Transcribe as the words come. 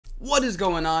What is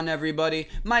going on, everybody?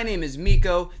 My name is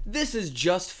Miko, this is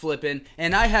Just Flippin',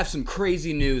 and I have some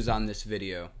crazy news on this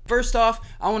video. First off,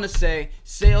 I want to say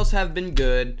sales have been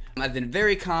good. I've been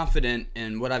very confident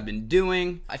in what I've been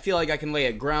doing. I feel like I can lay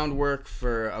a groundwork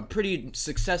for a pretty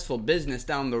successful business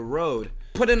down the road.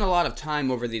 Put in a lot of time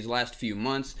over these last few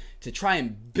months to try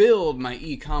and build my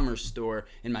e-commerce store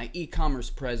and my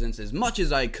e-commerce presence as much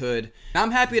as I could. And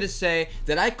I'm happy to say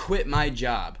that I quit my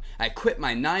job. I quit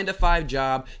my 9-to-5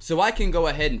 job so I can go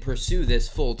ahead and pursue this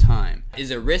full time. Is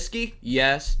it risky?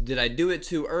 Yes. Did I do it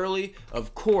too early?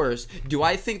 Of course. Do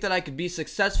I think that I could be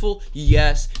successful?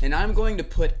 Yes. And I'm going to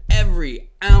put every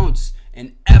ounce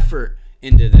and effort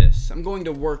into this. I'm going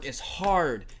to work as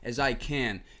hard as I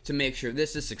can to make sure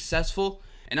this is successful,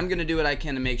 and I'm going to do what I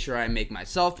can to make sure I make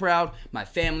myself proud, my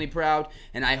family proud,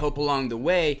 and I hope along the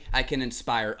way I can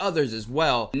inspire others as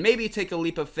well, and maybe take a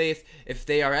leap of faith if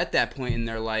they are at that point in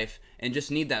their life and just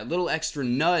need that little extra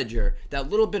nudge or that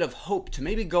little bit of hope to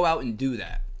maybe go out and do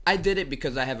that. I did it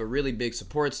because I have a really big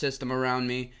support system around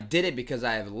me. I did it because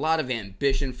I have a lot of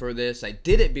ambition for this. I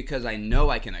did it because I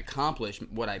know I can accomplish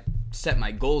what I set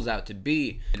my goals out to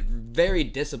be. I'm very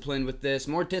disciplined with this,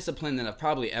 more disciplined than I've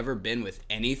probably ever been with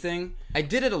anything. I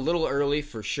did it a little early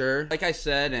for sure. Like I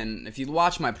said, and if you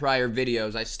watch my prior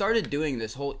videos, I started doing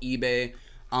this whole eBay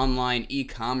online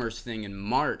e-commerce thing in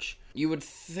March. You would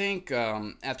think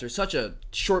after such a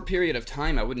short period of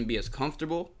time I wouldn't be as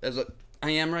comfortable as I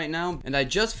am right now, and I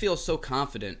just feel so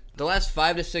confident. The last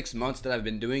 5 to 6 months that I've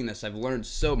been doing this, I've learned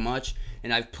so much,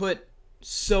 and I've put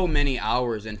so many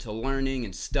hours into learning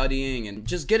and studying and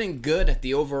just getting good at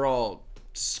the overall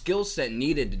skill set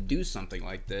needed to do something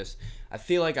like this. I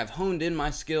feel like I've honed in my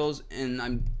skills, and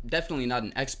I'm definitely not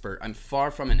an expert. I'm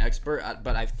far from an expert,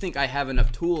 but I think I have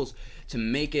enough tools to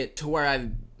make it to where I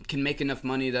can make enough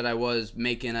money that I was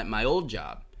making at my old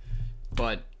job.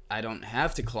 But I don't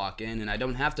have to clock in, and I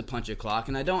don't have to punch a clock,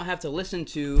 and I don't have to listen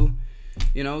to,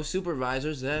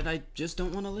 supervisors that I just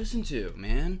don't want to listen to,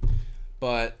 man.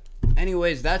 But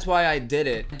anyways, that's why I did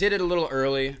it. I did it a little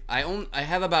early. I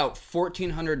have about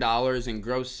 $1,400 in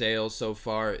gross sales so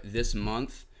far this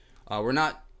month. We're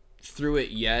not through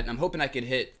it yet. I'm hoping I could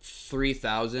hit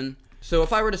 3,000. So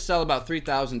if I were to sell about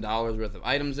 $3,000 worth of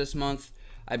items this month,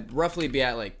 I'd roughly be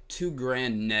at like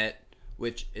 $2,000 net,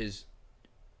 which is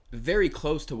very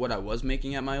close to what I was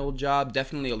making at my old job,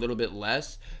 definitely a little bit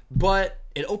less, but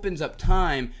it opens up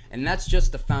time, and that's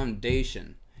just the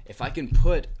foundation. If I can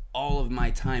put all of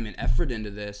my time and effort into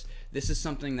this, this is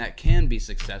something that can be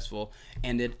successful,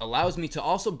 and it allows me to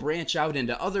also branch out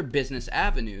into other business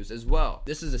avenues as well.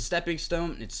 This is a stepping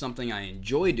stone. It's something I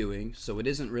enjoy doing, so it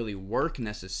isn't really work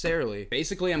necessarily.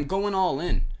 Basically, I'm going all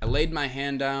in. I laid my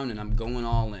hand down and I'm going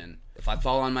all in. If I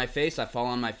fall on my face, I fall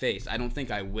on my face. I don't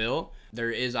think I will. There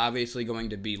is obviously going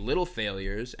to be little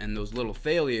failures, and those little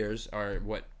failures are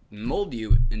what mold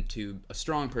you into a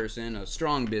strong person, a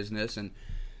strong business, and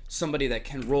somebody that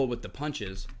can roll with the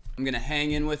punches. I'm going to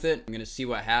hang in with it. I'm going to see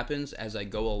what happens as I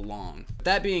go along.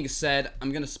 That being said,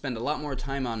 I'm going to spend a lot more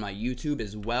time on my YouTube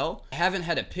as well. I haven't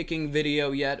had a picking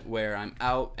video yet where I'm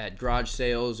out at garage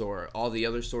sales or all the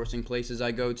other sourcing places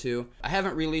I go to. I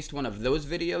haven't released one of those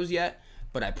videos yet,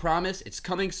 but I promise it's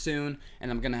coming soon,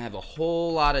 and I'm going to have a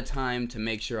whole lot of time to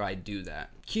make sure I do that.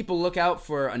 Keep a lookout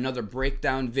for another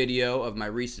breakdown video of my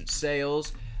recent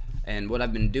sales and what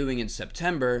I've been doing in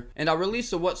September, and I'll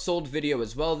release a what sold video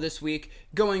as well this week,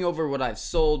 going over what I've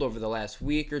sold over the last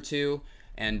week or two,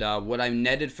 and what I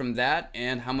netted from that,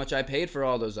 and how much I paid for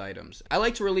all those items. I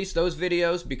like to release those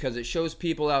videos because it shows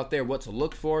people out there what to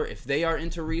look for if they are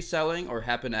into reselling or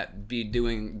happen to be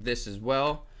doing this as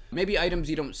well. Maybe items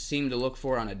you don't seem to look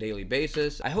for on a daily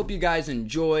basis. I hope you guys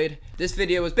enjoyed. This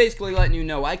video is basically letting you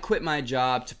know I quit my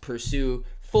job to pursue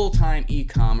full-time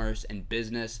e-commerce and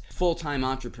business, full-time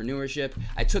entrepreneurship.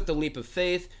 I took the leap of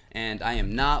faith, and I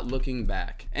am not looking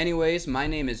back. Anyways, my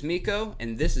name is Miko,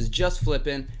 and this is Just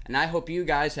Flippin', and I hope you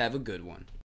guys have a good one.